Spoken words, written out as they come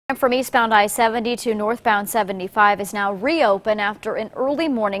From eastbound I-70 to northbound 75 is now reopened after an early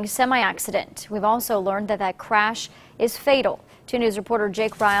morning semi-accident. We've also learned that that crash is fatal. 2 News reporter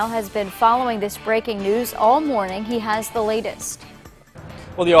Jake Ryle has been following this breaking news all morning. He has the latest.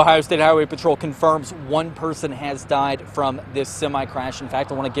 Well, the Ohio State Highway Patrol confirms 1 person has died from this semi-crash. In fact,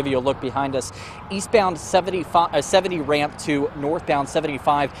 I want to give you a look behind us. Eastbound 70 ramp to northbound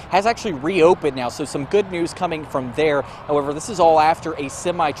 75 has actually reopened now, so some good news coming from there. However, this is all after a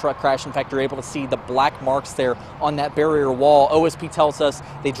semi-truck crash. In fact, you're able to see the black marks there on that barrier wall. OSP tells us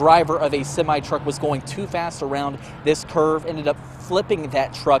the driver of a semi-truck was going too fast around this curve, ended up flipping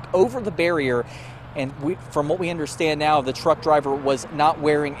that truck over the barrier. And from what we understand now, the truck driver was not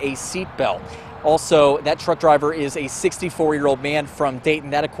wearing a seatbelt. Also, that truck driver is a 64-year-old man from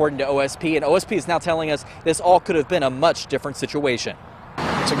Dayton, that according to OSP. And OSP is now telling us this all could have been a much different situation.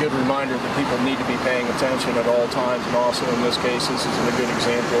 It's a good reminder that people need to be paying attention at all times. And also in this case, this is a good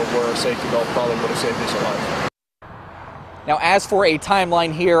example of where a safety belt probably would have saved his life. Now, as for a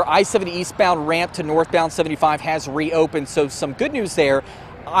timeline here, I-70 eastbound ramp to northbound 75 has reopened, so some good news there.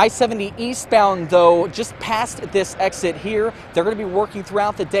 I-70 eastbound, though, just past this exit here, they're going to be working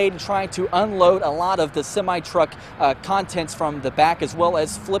throughout the day to try to unload a lot of the semi-truck contents from the back, as well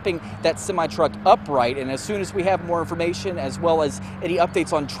as flipping that semi-truck upright. And as soon as we have more information, as well as any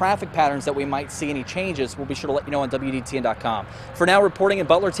updates on traffic patterns that we might see any changes, we'll be sure to let you know on WDTN.com. For now, reporting in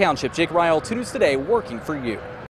Butler Township, Jake Ryle, 2 News Today, working for you.